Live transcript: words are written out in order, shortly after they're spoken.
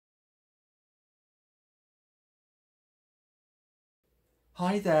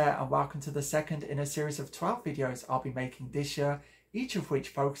Hi there and welcome to the second in a series of 12 videos I'll be making this year, each of which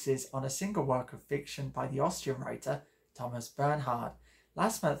focuses on a single work of fiction by the Austrian writer Thomas Bernhard.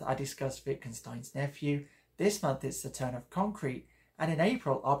 Last month I discussed Wittgenstein's Nephew, this month it's the turn of Concrete, and in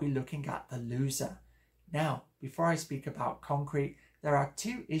April I'll be looking at The Loser. Now, before I speak about Concrete, there are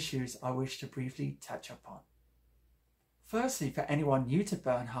two issues I wish to briefly touch upon. Firstly, for anyone new to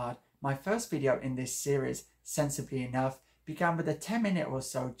Bernhard, my first video in this series, sensibly enough, began with a 10-minute or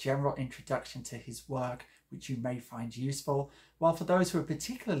so general introduction to his work, which you may find useful, while for those who are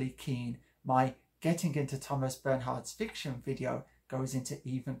particularly keen, my Getting into Thomas Bernhard's Fiction video goes into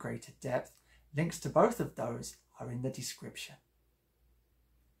even greater depth. Links to both of those are in the description.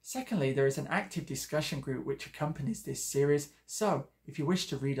 Secondly, there is an active discussion group which accompanies this series, so if you wish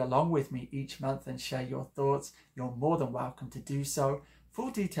to read along with me each month and share your thoughts, you're more than welcome to do so.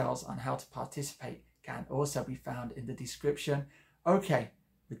 Full details on how to participate can also be found in the description. Okay,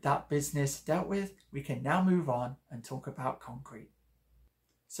 with that business dealt with, we can now move on and talk about Concrete.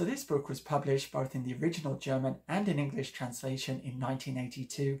 So this book was published both in the original German and in English translation in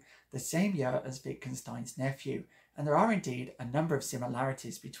 1982, the same year as Wittgenstein's Nephew, and there are indeed a number of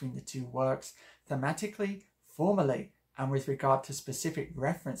similarities between the two works, thematically, formally, and with regard to specific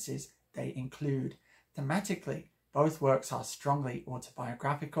references they include. Thematically, both works are strongly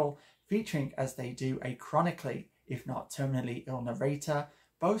autobiographical, featuring as they do a chronically, if not terminally ill narrator.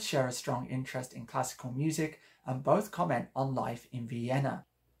 Both share a strong interest in classical music, and both comment on life in Vienna.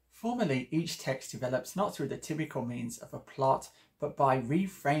 Formally, each text develops not through the typical means of a plot, but by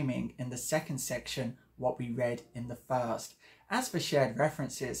reframing in the second section what we read in the first. As for shared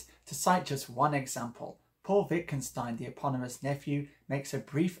references, to cite just one example, Paul Wittgenstein, the eponymous nephew, makes a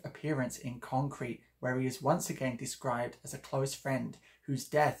brief appearance in Concrete, where he is once again described as a close friend whose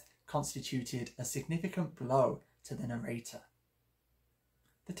death constituted a significant blow to the narrator.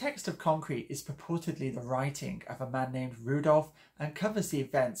 The text of Concrete is purportedly the writing of a man named Rudolf and covers the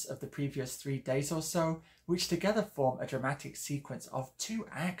events of the previous 3 days or so, which together form a dramatic sequence of 2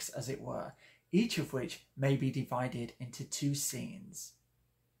 acts, as it were, each of which may be divided into 2 scenes.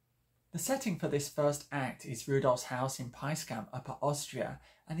 The setting for this first act is Rudolf's house in Paiskamp, Upper Austria,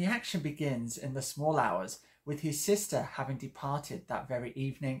 and the action begins in the small hours with his sister having departed that very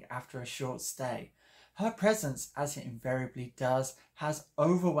evening after a short stay. Her presence, as it invariably does, has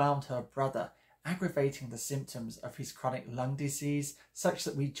overwhelmed her brother, aggravating the symptoms of his chronic lung disease such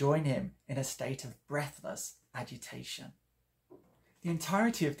that we join him in a state of breathless agitation. The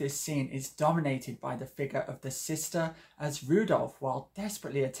entirety of this scene is dominated by the figure of the sister, as Rudolf, while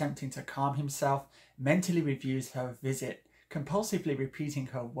desperately attempting to calm himself, mentally reviews her visit, compulsively repeating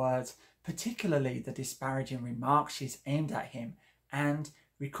her words, particularly the disparaging remarks she's aimed at him, and,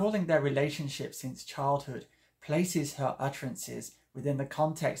 recalling their relationship since childhood, places her utterances within the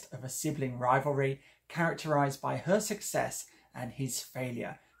context of a sibling rivalry characterized by her success and his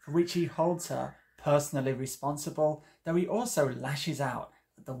failure, for which he holds her personally responsible, though he also lashes out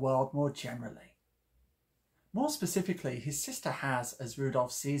at the world more generally. More specifically, his sister has, as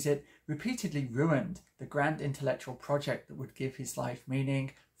Rudolf sees it, repeatedly ruined the grand intellectual project that would give his life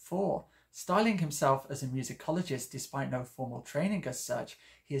meaning, for, styling himself as a musicologist despite no formal training as such,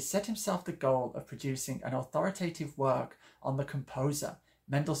 he has set himself the goal of producing an authoritative work on the composer,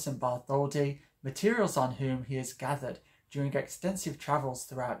 Mendelssohn Bartholdy, materials on whom he has gathered during extensive travels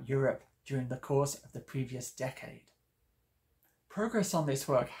throughout Europe during the course of the previous decade. Progress on this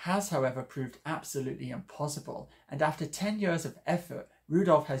work has, however, proved absolutely impossible, and after 10 years of effort,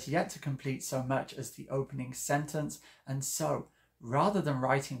 Rudolf has yet to complete so much as the opening sentence, and so, rather than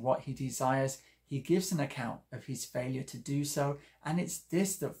writing what he desires, he gives an account of his failure to do so, and it's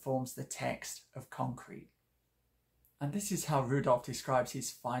this that forms the text of Concrete. And this is how Rudolf describes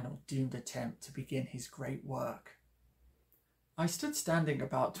his final doomed attempt to begin his great work. I stood standing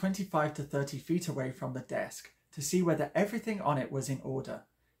about 25 to 30 feet away from the desk to see whether everything on it was in order.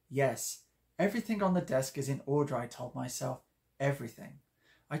 Yes, everything on the desk is in order, I told myself. Everything.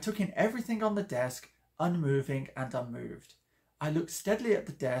 I took in everything on the desk, unmoving and unmoved. I looked steadily at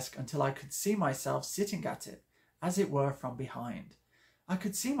the desk until I could see myself sitting at it, as it were from behind. I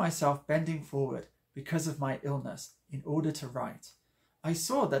could see myself bending forward because of my illness in order to write. I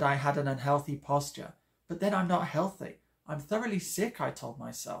saw that I had an unhealthy posture, but then I'm not healthy. I'm thoroughly sick, I told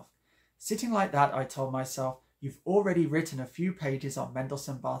myself. Sitting like that, I told myself, you've already written a few pages on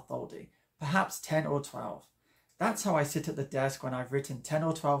Mendelssohn Bartholdy, perhaps 10 or 12. That's how I sit at the desk when I've written 10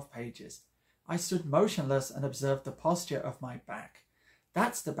 or 12 pages. I stood motionless and observed the posture of my back.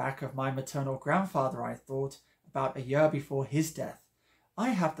 That's the back of my maternal grandfather, I thought, about a year before his death. I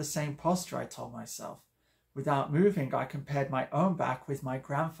have the same posture, I told myself. Without moving, I compared my own back with my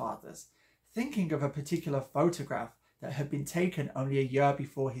grandfather's, thinking of a particular photograph that had been taken only a year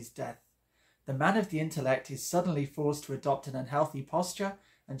before his death. The man of the intellect is suddenly forced to adopt an unhealthy posture,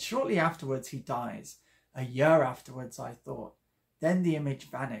 and shortly afterwards he dies. A year afterwards, I thought. Then the image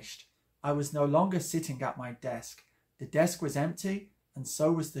vanished. I was no longer sitting at my desk. The desk was empty, and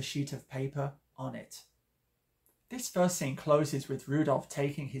so was the sheet of paper on it. This first scene closes with Rudolph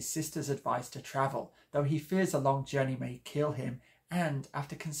taking his sister's advice to travel, though he fears a long journey may kill him, and,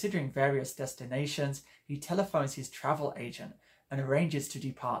 after considering various destinations, he telephones his travel agent and arranges to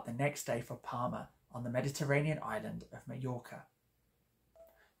depart the next day for Palma, on the Mediterranean island of Majorca.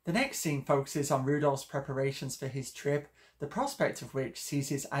 The next scene focuses on Rudolph's preparations for his trip, the prospect of which sees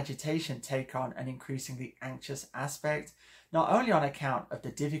his agitation take on an increasingly anxious aspect, not only on account of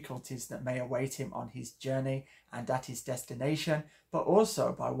the difficulties that may await him on his journey and at his destination, but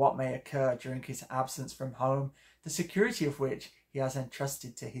also by what may occur during his absence from home, the security of which he has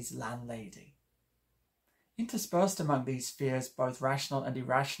entrusted to his landlady. Interspersed among these fears, both rational and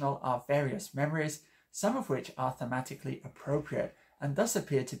irrational, are various memories, some of which are thematically appropriate and thus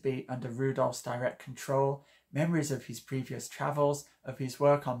appear to be under Rudolph's direct control, memories of his previous travels, of his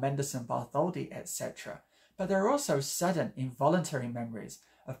work on Mendelssohn Bartholdy, etc. But there are also sudden, involuntary memories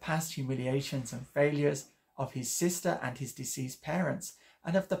of past humiliations and failures, of his sister and his deceased parents,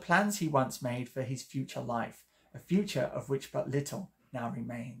 and of the plans he once made for his future life, a future of which but little now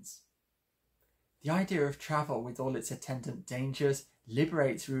remains. The idea of travel with all its attendant dangers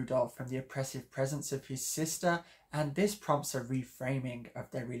liberates Rudolph from the oppressive presence of his sister, and this prompts a reframing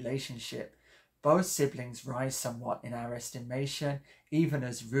of their relationship. Both siblings rise somewhat in our estimation, even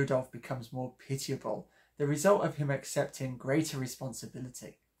as Rudolph becomes more pitiable, the result of him accepting greater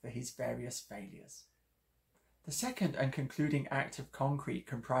responsibility for his various failures. The second and concluding act of Concrete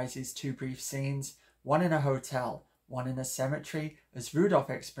comprises two brief scenes, one in a hotel, one in a cemetery, as Rudolph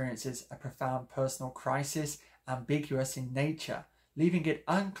experiences a profound personal crisis, ambiguous in nature, leaving it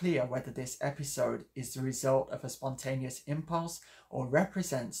unclear whether this episode is the result of a spontaneous impulse or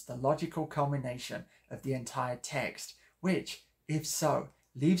represents the logical culmination of the entire text, which, if so,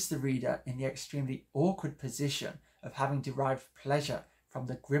 leaves the reader in the extremely awkward position of having derived pleasure from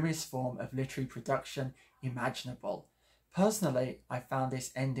the grimmest form of literary production imaginable. Personally, I found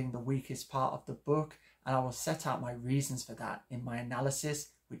this ending the weakest part of the book, and I will set out my reasons for that in my analysis,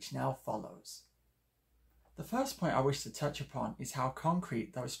 which now follows. The first point I wish to touch upon is how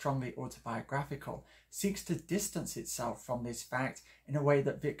Concrete, though strongly autobiographical, seeks to distance itself from this fact in a way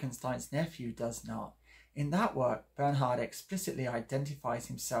that Wittgenstein's nephew does not. In that work, Bernhard explicitly identifies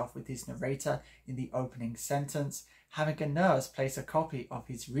himself with his narrator in the opening sentence, having a nurse place a copy of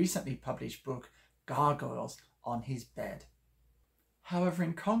his recently published book, Gargoyles, on his bed. However,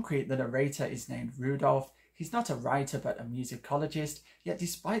 in Concrete, the narrator is named Rudolph. He's not a writer but a musicologist, yet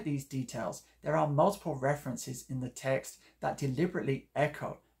despite these details, there are multiple references in the text that deliberately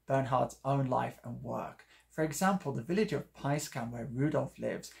echo Bernhard's own life and work. For example, the village of Paiskamp, where Rudolph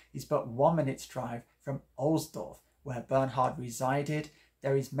lives, is but 1 minute's drive from Ohlsdorf, where Bernhard resided.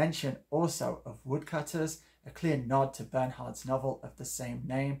 There is mention also of woodcutters, a clear nod to Bernhard's novel of the same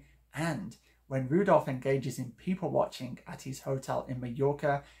name, and when Rudolph engages in people-watching at his hotel in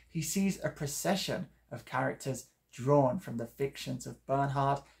Majorca, he sees a procession of characters drawn from the fictions of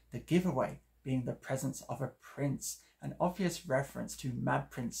Bernhard, the giveaway being the presence of a prince, an obvious reference to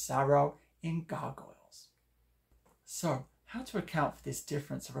Mad Prince Saro in Gargoyles. So, how to account for this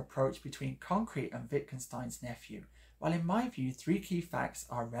difference of approach between Concrete and Wittgenstein's nephew? Well, in my view, 3 key facts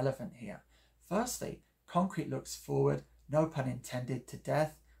are relevant here. Firstly, Concrete looks forward, no pun intended, to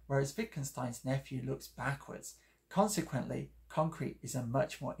death, whereas Wittgenstein's nephew looks backwards. Consequently, Concrete is a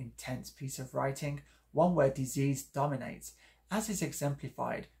much more intense piece of writing, one where disease dominates, as is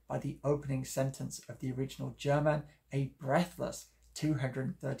exemplified by the opening sentence of the original German, a breathless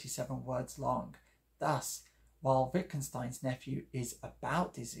 237 words long. Thus, while Wittgenstein's nephew is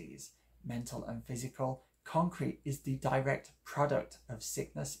about disease, mental and physical, Concrete is the direct product of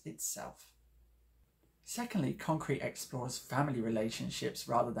sickness itself. Secondly, Concrete explores family relationships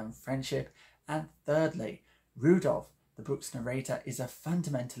rather than friendship. And thirdly, Rudolph, the book's narrator, is a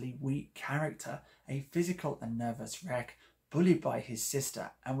fundamentally weak character, a physical and nervous wreck, bullied by his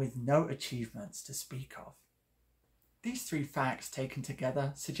sister and with no achievements to speak of. These 3 facts taken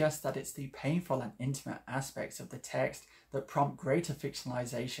together suggest that it's the painful and intimate aspects of the text that prompt greater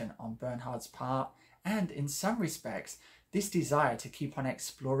fictionalization on Bernhard's part, and in some respects, this desire to keep on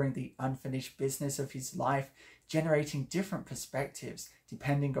exploring the unfinished business of his life, generating different perspectives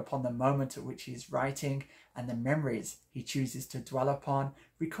depending upon the moment at which he is writing and the memories he chooses to dwell upon,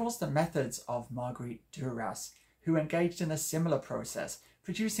 recalls the methods of Marguerite Duras, who engaged in a similar process,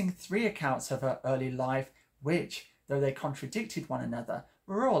 producing 3 accounts of her early life which, though they contradicted one another,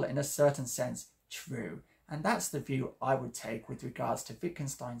 were all in a certain sense true. And that's the view I would take with regards to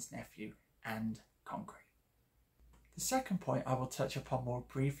Wittgenstein's nephew and Concrete. The second point I will touch upon more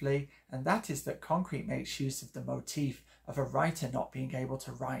briefly, and that is that Concrete makes use of the motif of a writer not being able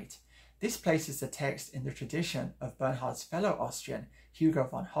to write. This places the text in the tradition of Bernhard's fellow Austrian, Hugo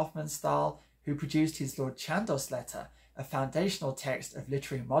von Hofmannsthal, who produced his Lord Chandos letter, a foundational text of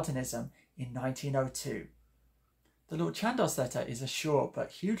literary modernism, in 1902. The Lord Chandos letter is a short but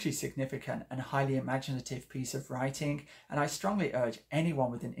hugely significant and highly imaginative piece of writing, and I strongly urge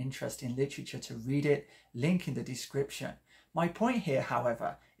anyone with an interest in literature to read it, link in the description. My point here,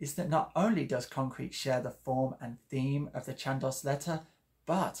 however, is that not only does Concrete share the form and theme of the Chandos letter,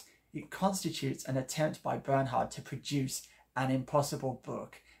 but it constitutes an attempt by Bernhard to produce an impossible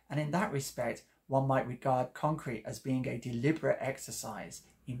book, and in that respect, one might regard Concrete as being a deliberate exercise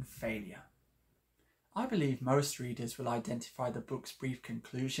in failure. I believe most readers will identify the book's brief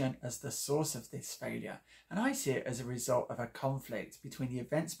conclusion as the source of this failure, and I see it as a result of a conflict between the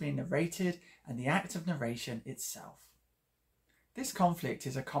events being narrated and the act of narration itself. This conflict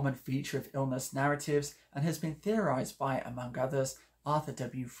is a common feature of illness narratives and has been theorized by, among others, Arthur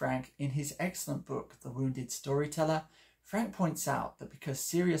W. Frank in his excellent book, The Wounded Storyteller. Frank points out that because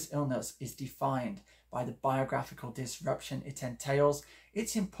serious illness is defined by the biographical disruption it entails,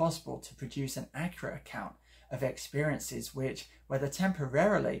 it's impossible to produce an accurate account of experiences which, whether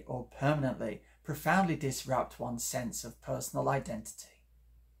temporarily or permanently, profoundly disrupt one's sense of personal identity.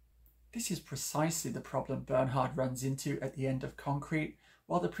 This is precisely the problem Bernhard runs into at the end of Concrete.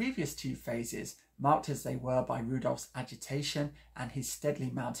 While the previous 2 phases, marked as they were by Rudolph's agitation and his steadily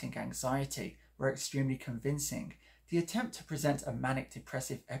mounting anxiety, were extremely convincing, the attempt to present a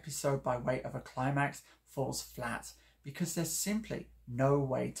manic-depressive episode by way of a climax falls flat, because there's simply no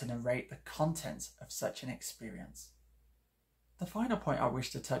way to narrate the contents of such an experience. The final point I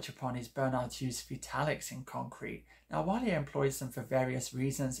wish to touch upon is Bernhard's use of italics in Concrete. Now, while he employs them for various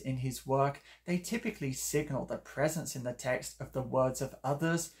reasons in his work, they typically signal the presence in the text of the words of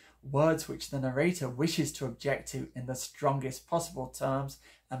others, words which the narrator wishes to object to in the strongest possible terms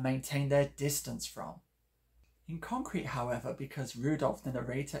and maintain their distance from. In Concrete, however, because Rudolph the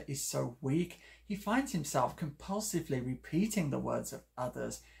narrator is so weak, he finds himself compulsively repeating the words of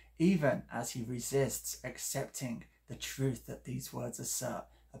others, even as he resists accepting the truth that these words assert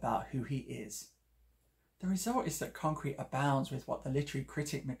about who he is. The result is that Concrete abounds with what the literary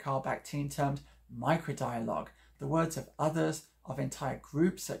critic Mikhail Bakhtin termed microdialogue, the words of others, of entire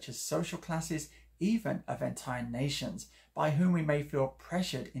groups such as social classes, even of entire nations, by whom we may feel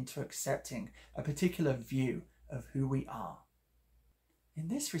pressured into accepting a particular view of who we are. In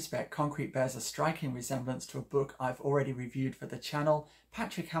this respect, Concrete bears a striking resemblance to a book I've already reviewed for the channel,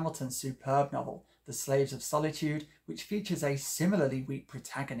 Patrick Hamilton's superb novel, The Slaves of Solitude, which features a similarly weak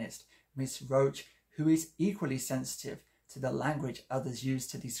protagonist, Miss Roach, who is equally sensitive to the language others use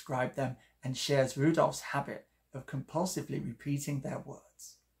to describe them and shares Rudolph's habit of compulsively repeating their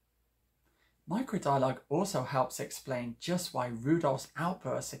words. Microdialogue also helps explain just why Rudolph's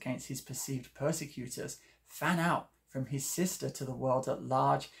outbursts against his perceived persecutors fan out from his sister to the world at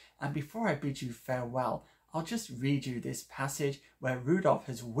large, and before I bid you farewell, I'll just read you this passage where Rudolph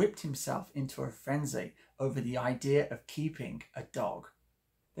has whipped himself into a frenzy over the idea of keeping a dog.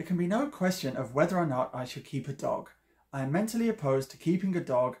 There can be no question of whether or not I should keep a dog. I am mentally opposed to keeping a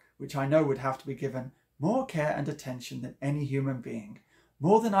dog which I know would have to be given more care and attention than any human being,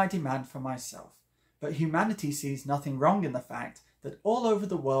 more than I demand for myself. But humanity sees nothing wrong in the fact that all over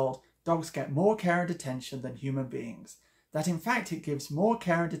the world dogs get more care and attention than human beings, that in fact it gives more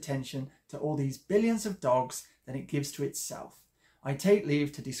care and attention to all these billions of dogs than it gives to itself. I take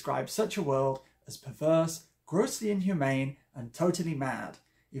leave to describe such a world as perverse, grossly inhumane, and totally mad.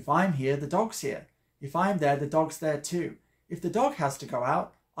 If I'm here, the dog's here. If I'm there, the dog's there too. If the dog has to go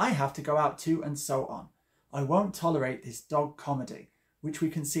out, I have to go out too, and so on. I won't tolerate this dog comedy, which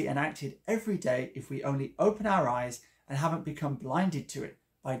we can see enacted every day if we only open our eyes and haven't become blinded to it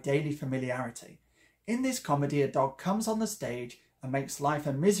by daily familiarity. In this comedy, a dog comes on the stage and makes life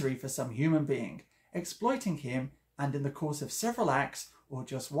a misery for some human being, exploiting him, and in the course of several acts, or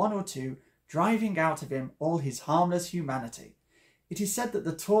just 1 or 2, driving out of him all his harmless humanity. It is said that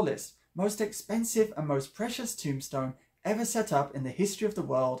the tallest, most expensive and most precious tombstone ever set up in the history of the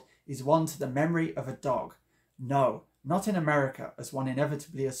world is one to the memory of a dog. No, not in America, as one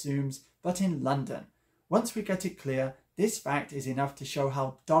inevitably assumes, but in London. Once we get it clear, this fact is enough to show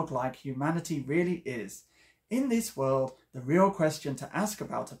how dog-like humanity really is. In this world, the real question to ask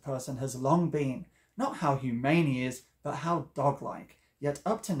about a person has long been not how humane he is, but how dog-like. Yet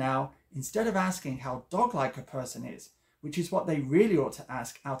up to now, instead of asking how dog-like a person is, which is what they really ought to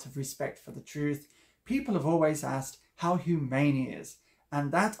ask out of respect for the truth, people have always asked how humane he is.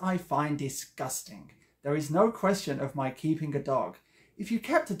 And that I find disgusting. There is no question of my keeping a dog. If you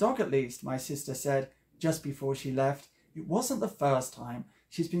kept a dog at least, my sister said just before she left. It wasn't the first time.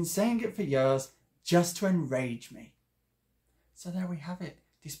 She's been saying it for years, just to enrage me. So there we have it.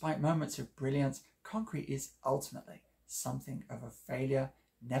 Despite moments of brilliance, Concrete is ultimately something of a failure.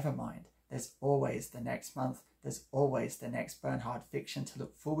 Never mind. There's always the next month. There's always the next Bernhard fiction to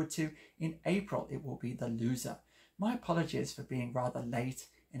look forward to. In April, it will be The Loser. My apologies for being rather late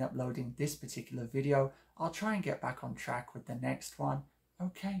in uploading this particular video. I'll try and get back on track with the next one.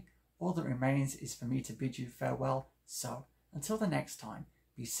 Okay, all that remains is for me to bid you farewell. So, until the next time,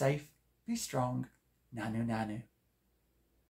 be safe, be strong, nanu nanu.